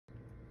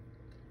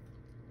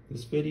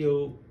This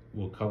video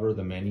will cover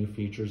the menu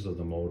features of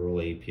the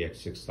Motorola APX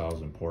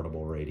 6000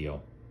 portable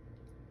radio.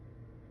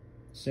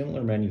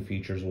 Similar menu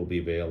features will be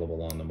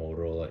available on the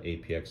Motorola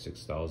APX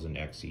 6000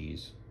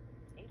 XEs.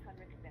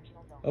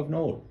 Of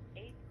note,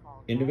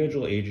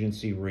 individual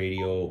agency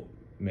radio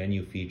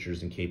menu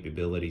features and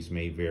capabilities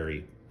may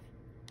vary.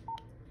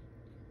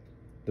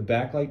 The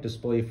backlight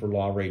display for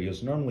law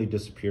radios normally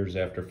disappears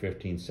after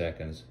 15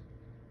 seconds,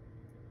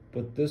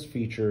 but this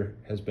feature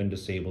has been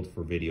disabled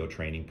for video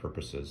training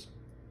purposes.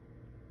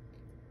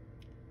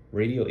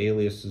 Radio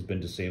alias has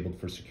been disabled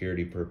for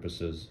security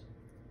purposes.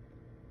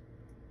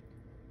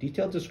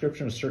 Detailed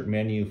description of certain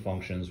menu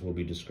functions will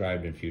be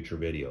described in future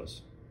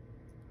videos.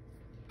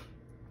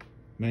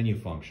 Menu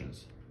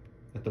functions.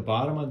 At the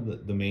bottom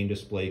of the main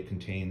display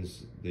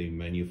contains the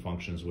menu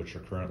functions which are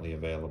currently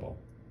available.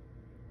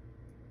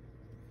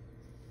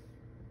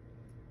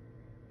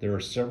 There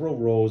are several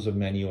rows of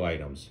menu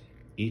items.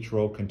 Each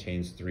row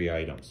contains 3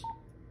 items.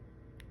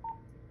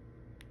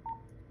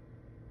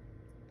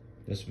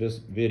 This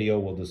video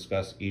will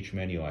discuss each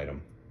menu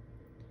item.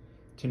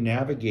 To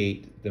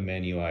navigate the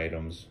menu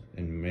items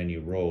and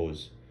menu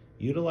rows,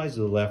 utilize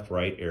the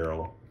left-right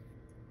arrow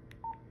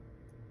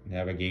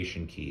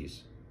navigation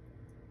keys.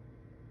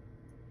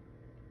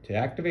 To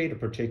activate a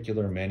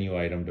particular menu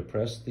item,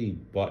 depress the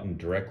button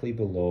directly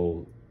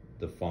below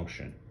the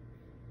function.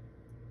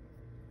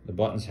 The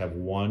buttons have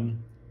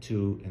 1,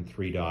 2, and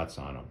 3 dots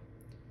on them.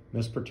 In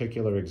this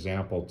particular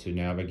example, to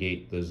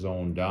navigate the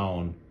zone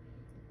down,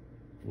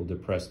 we'll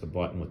depress the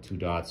button with 2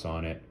 dots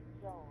on it.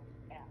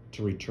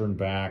 To return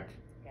back,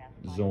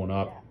 zone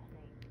up,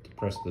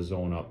 depress the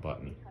zone up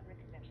button.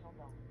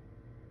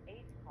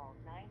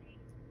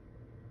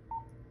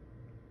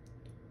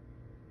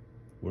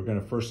 We're going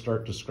to first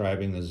start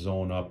describing the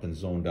zone up and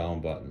zone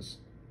down buttons.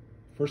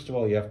 First of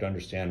all, you have to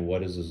understand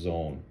what is a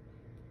zone.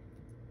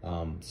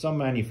 Some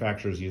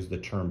manufacturers use the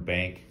term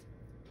bank.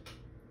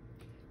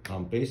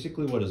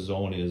 Basically what a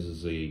zone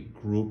is a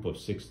group of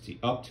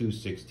up to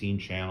 16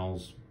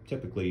 channels,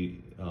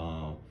 typically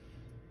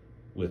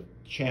with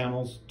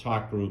channels,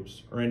 talk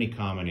groups, or any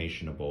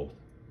combination of both.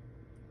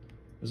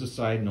 As a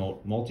side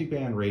note,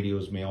 multiband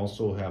radios may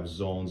also have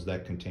zones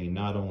that contain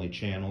not only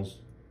channels,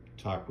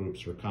 talk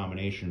groups, or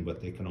combination,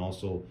 but they can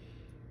also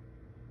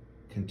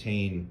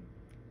contain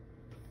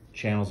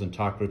channels and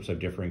talk groups of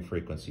differing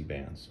frequency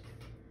bands.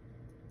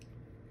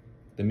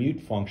 The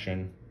mute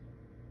function,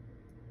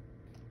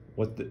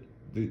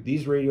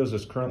 these radios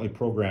as currently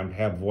programmed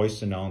have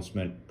voice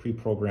announcement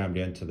pre-programmed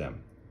into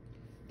them.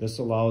 This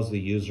allows the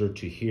user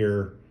to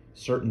hear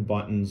certain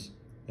buttons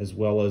as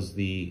well as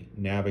the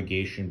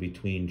navigation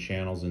between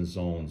channels and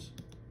zones.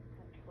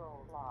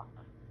 Control lock.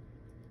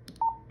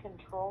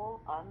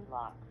 Control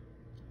unlock.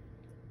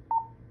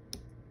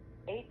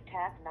 8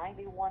 tap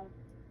 91.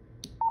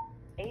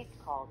 8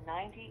 call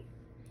 90.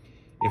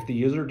 If the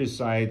user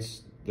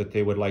decides that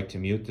they would like to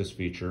mute this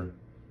feature,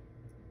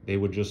 they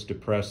would just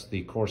depress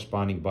the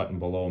corresponding button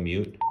below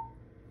mute.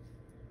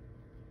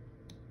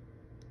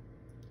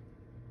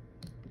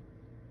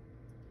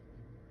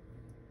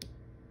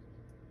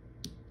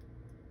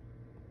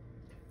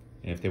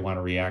 And if they want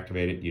to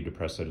reactivate it, you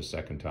depress it a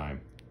second time.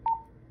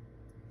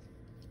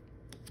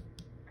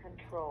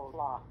 Control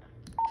lock.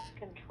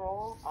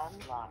 Control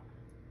unlock.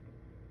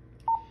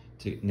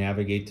 To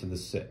navigate to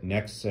the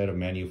next set of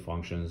menu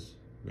functions,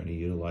 we're going to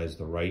utilize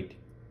the right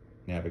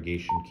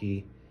navigation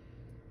key.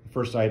 The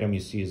first item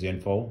you see is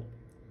info.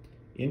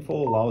 Info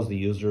allows the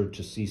user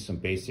to see some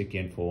basic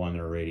info on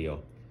their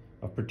radio.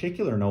 Of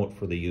particular note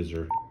for the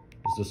user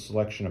is the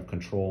selection of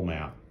control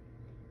map.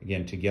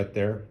 Again, to get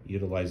there,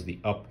 utilize the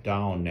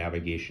up-down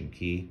navigation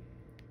key.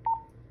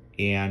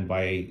 And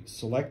by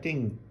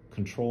selecting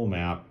control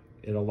map,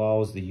 it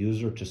allows the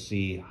user to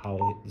see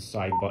how the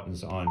side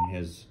buttons on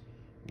his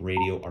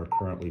radio are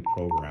currently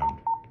programmed.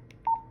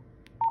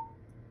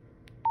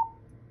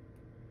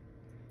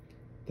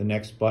 The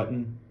next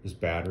button is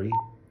battery.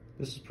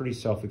 This is pretty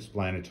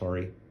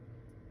self-explanatory.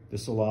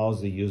 This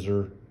allows the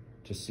user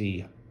to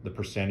see the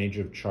percentage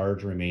of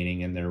charge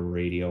remaining in their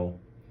radio,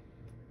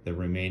 the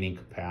remaining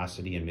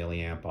capacity in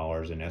milliamp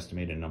hours, and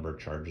estimated number of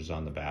charges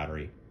on the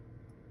battery.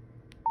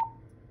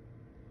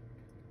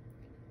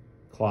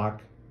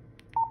 Clock.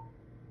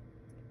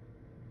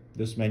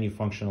 This menu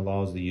function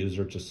allows the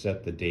user to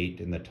set the date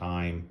and the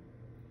time.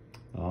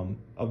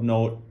 Of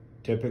note,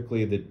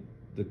 typically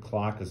the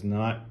clock is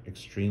not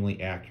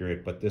extremely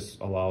accurate, but this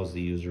allows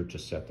the user to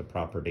set the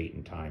proper date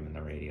and time in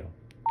the radio.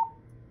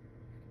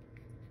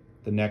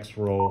 The next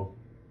row,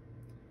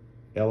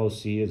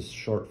 LOC, is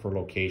short for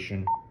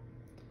location.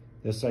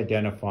 This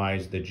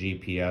identifies the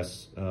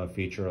GPS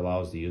feature,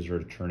 allows the user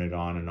to turn it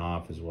on and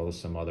off, as well as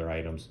some other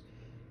items.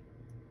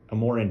 A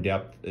more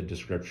in-depth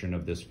description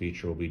of this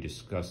feature will be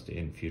discussed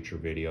in future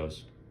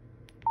videos.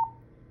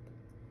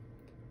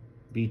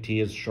 BT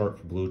is short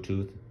for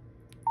Bluetooth.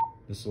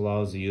 This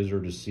allows the user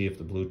to see if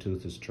the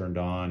Bluetooth is turned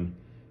on,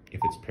 if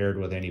it's paired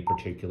with any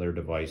particular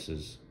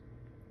devices,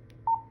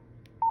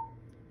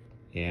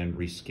 and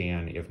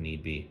rescan if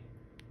need be.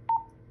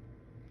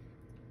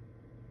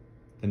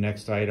 The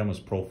next item is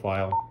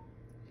profile.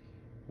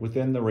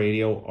 Within the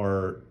radio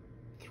are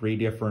 3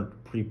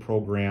 different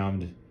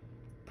pre-programmed,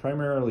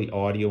 primarily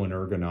audio and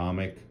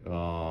ergonomic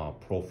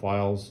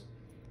profiles.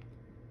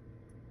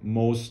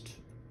 Most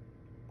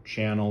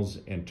channels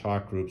and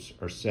talk groups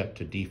are set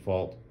to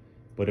default,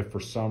 but if for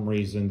some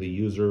reason the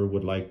user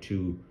would like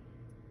to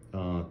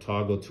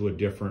toggle to a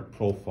different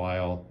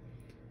profile,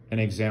 an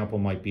example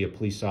might be a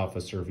police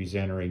officer if he's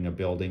entering a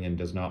building and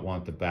does not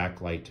want the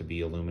backlight to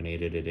be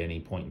illuminated at any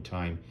point in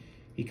time.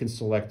 He can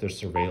select their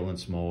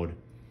surveillance mode,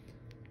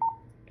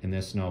 and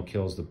this now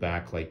kills the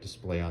backlight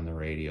display on the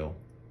radio.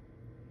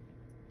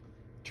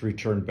 To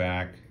return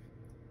back,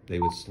 they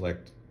would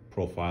select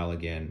profile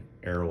again,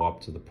 arrow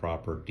up to the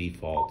proper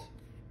default,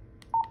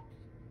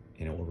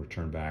 and it will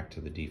return back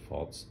to the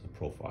default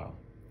profile.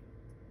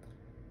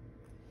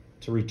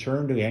 To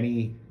return to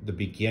the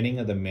beginning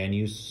of the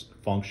menu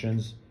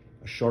functions,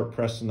 a short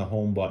press on the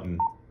home button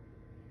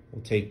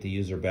will take the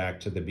user back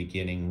to the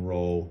beginning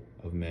row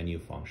of menu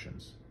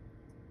functions.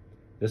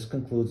 This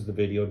concludes the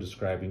video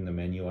describing the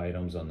menu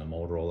items on the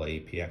Motorola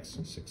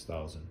APX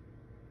 6000.